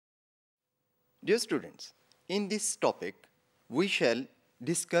Dear students, in this topic, we shall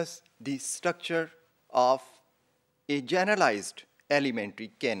discuss the structure of a generalized alimentary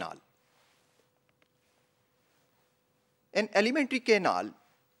canal. An alimentary canal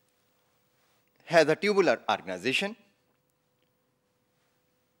has a tubular organization.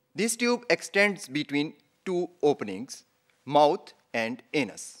 This tube extends between two openings, mouth and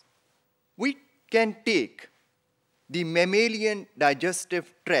anus. We can take the mammalian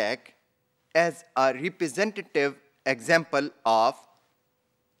digestive tract as a representative example of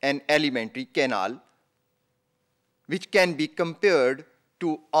an alimentary canal which can be compared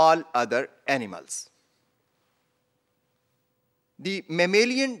to all other animals. The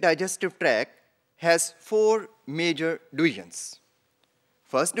mammalian digestive tract has four major divisions.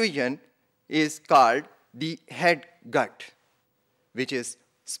 First division is called the head gut, which is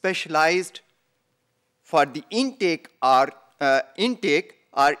specialized for the intake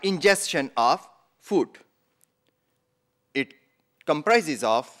or ingestion of food. It comprises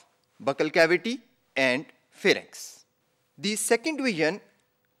of buccal cavity and pharynx. The second division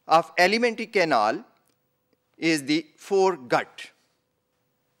of alimentary canal is the foregut.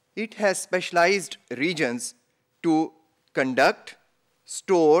 It has specialized regions to conduct,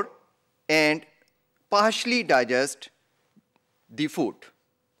 store, and partially digest the food.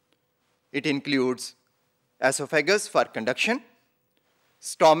 It includes esophagus for conduction,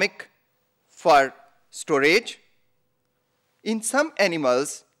 stomach for storage. In some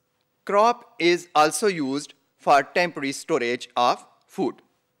animals, crop is also used for temporary storage of food,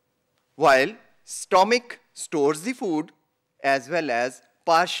 while stomach stores the food as well as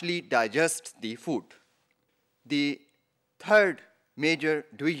partially digests the food. The third major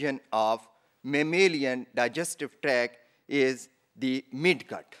division of mammalian digestive tract is the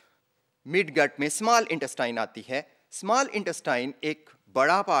midgut. Midgut में small intestine आती है. Small intestine एक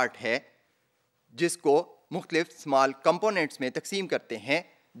बड़ा part है जिसको मुख्तलिफ small components में तकसीम करते हैं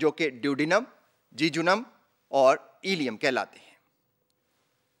जो कि ड्यूडिनम, जीजुनम और इलियम कहलाते हैं.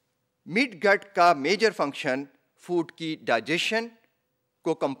 मिड गट का मेजर फंक्शन फूड की डाइजेशन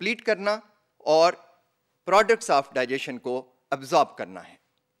को कंप्लीट करना और प्रोडक्ट्स ऑफ डाइजेशन को अब्जॉर्ब करना है.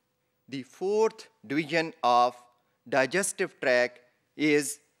 The fourth division of digestive tract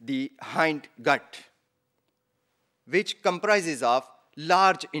is the hind gut, which comprises of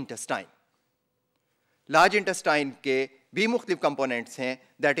large intestine. Large intestine के भी मुख्तलिफ components हैं,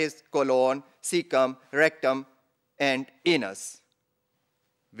 that is colon, cecum, rectum and anus,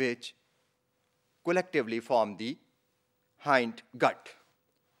 which collectively form the hind gut.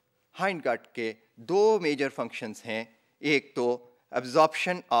 Hind gut के दो major functions हैं, एक तो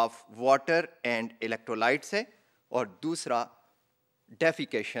absorption of water and electrolytes है और दूसरा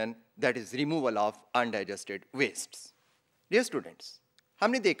defecation, that is removal of undigested wastes. Dear students,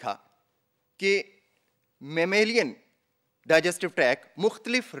 हमने देखा कि mammalian digestive tract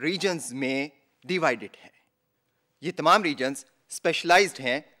मुख्तलिफ regions में divided है. ये तमाम regions specialized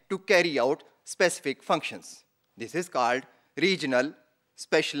हैं to carry out specific functions. This is called regional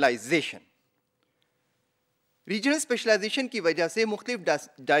specialization. Regional specialization की वजह से मुख्तलिफ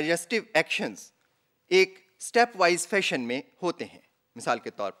digestive actions एक step-wise fashion में होते हैं. मिसाल के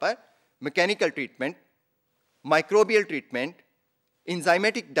तौर पर mechanical treatment, microbial treatment,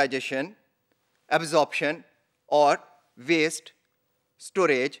 enzymatic digestion, absorption और वेस्ट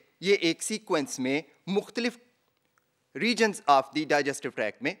स्टोरेज, ये एक सीक्वेंस में मुख्तलिफ regions of the digestive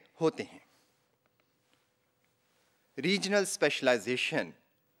tract में होते हैं. Regional specialisation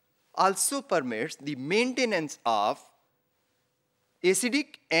also permits the maintenance of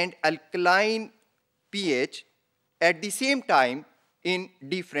acidic and alkaline pH at the same time in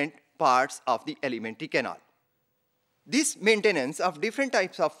different parts of the alimentary canal. This maintenance of different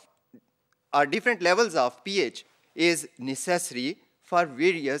types of or different levels of pH is necessary for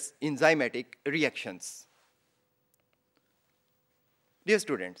various enzymatic reactions. Dear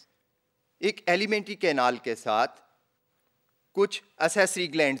students, एक alimentary canal के साथ कुछ accessory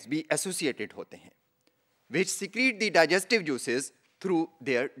glands भी associated होते हैं, which secrete the digestive juices through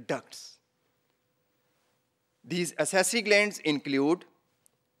their ducts. These accessory glands include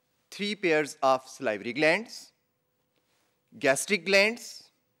 3 pairs of salivary glands, gastric glands,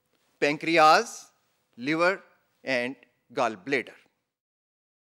 pancreas, liver, and gallbladder.